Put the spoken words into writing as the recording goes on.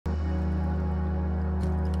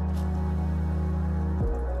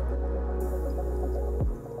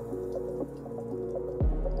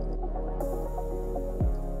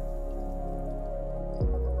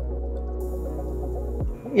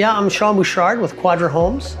Yeah, I'm Shawn Bouchard with Quadra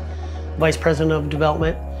Homes, Vice President of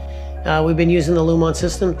Development. We've been using the Lumon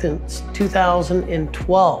system since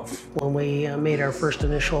 2012 when we made our first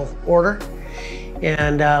initial order.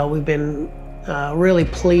 And we've been really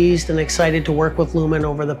pleased and excited to work with Lumon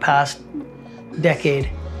over the past decade.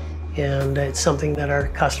 And it's something that our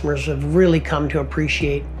customers have really come to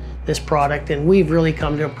appreciate this product, and we've really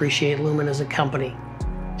come to appreciate Lumon as a company.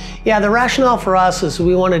 Yeah, the rationale for us is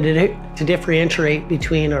we wanted to differentiate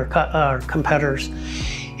between our competitors.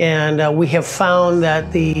 And we have found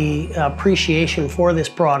that the appreciation for this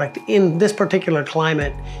product in this particular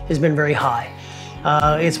climate has been very high.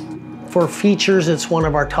 For features, it's one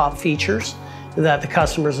of our top features that the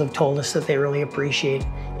customers have told us that they really appreciate.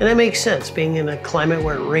 And that makes sense, being in a climate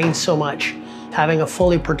where it rains so much, having a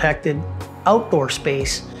fully protected outdoor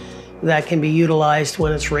space that can be utilized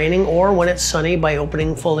when it's raining or when it's sunny by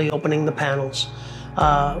fully opening the panels.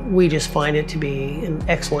 We just find it to be an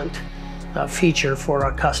excellent feature for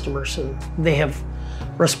our customers, and they have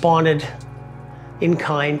responded in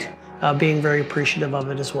kind, being very appreciative of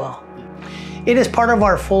it as well. It is part of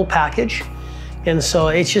our full package, and so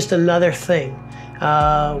it's just another thing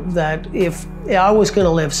that if I was going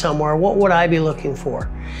to live somewhere, what would I be looking for?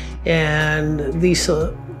 And these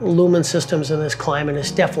Lumon systems in this climate is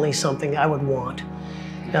definitely something I would want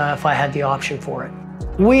if I had the option for it.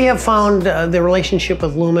 We have found the relationship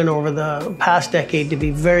with Lumon over the past decade to be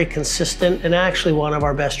very consistent and actually one of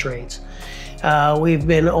our best trades. We've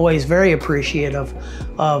been always very appreciative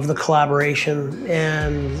of the collaboration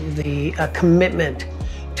and the commitment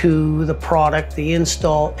to the product, the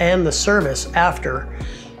install, and the service after.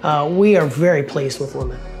 We are very pleased with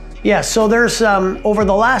Lumon. Yeah, so there's, over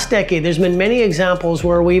the last decade, there's been many examples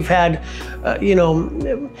where we've had,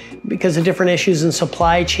 because of different issues in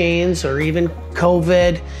supply chains or even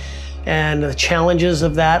COVID and the challenges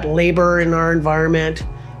of that, labor in our environment,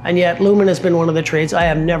 and yet Lumon has been one of the trades I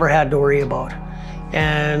have never had to worry about.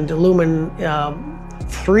 And Lumon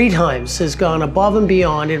 3 times has gone above and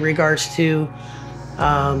beyond in regards to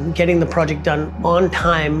getting the project done on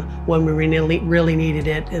time when we really needed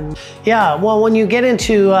it. And yeah, well, when you get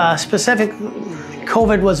into specific,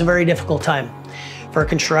 COVID was a very difficult time for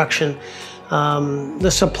construction. The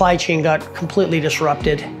supply chain got completely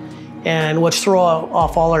disrupted, and which threw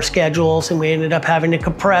off all our schedules, and we ended up having to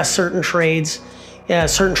compress certain trades. Yeah,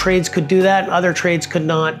 certain trades could do that, other trades could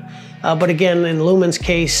not. But again, in Lumon's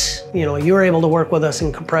case, you were able to work with us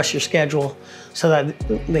and compress your schedule so that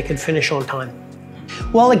they could finish on time.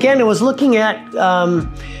 Well, again, it was looking at,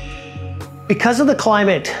 because of the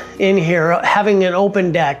climate in here, having an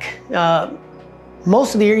open deck,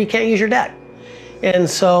 most of the year you can't use your deck. And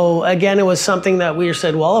so, again, it was something that we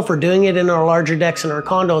said, well, if we're doing it in our larger decks in our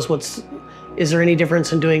condos, is there any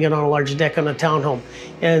difference in doing it on a large deck on a townhome?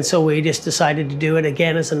 And so we just decided to do it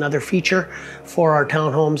again as another feature for our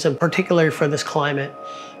townhomes, and particularly for this climate.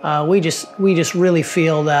 We just really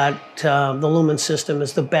feel that the Lumon system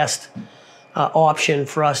is the best option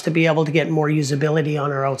for us to be able to get more usability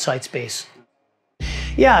on our outside space.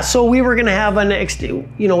 Yeah, so we were going to have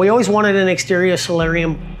we always wanted an exterior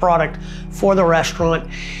solarium product for the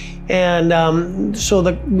restaurant. And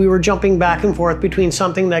we were jumping back and forth between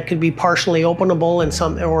something that could be partially openable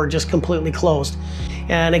and or just completely closed.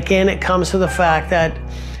 And again, it comes to the fact that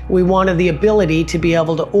we wanted the ability to be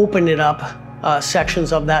able to open it up,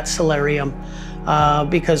 sections of that solarium,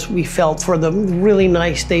 because we felt for the really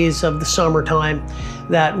nice days of the summertime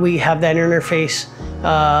that we have that interface,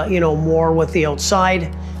 more with the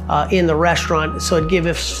outside in the restaurant, so it gives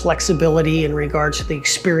us flexibility in regards to the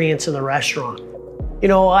experience in the restaurant.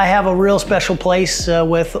 I have a real special place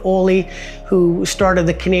with Oli, who started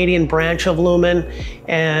the Canadian branch of Lumon,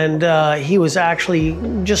 and he was actually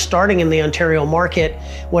just starting in the Ontario market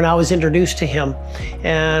when I was introduced to him.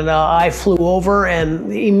 And I flew over,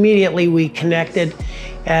 and immediately we connected,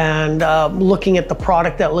 and looking at the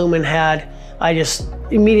product that Lumon had, I just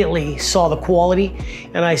immediately saw the quality,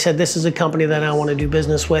 and I said, this is a company that I want to do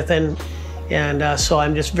business with, and so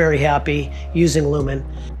I'm just very happy using Lumon,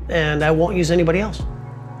 and I won't use anybody else.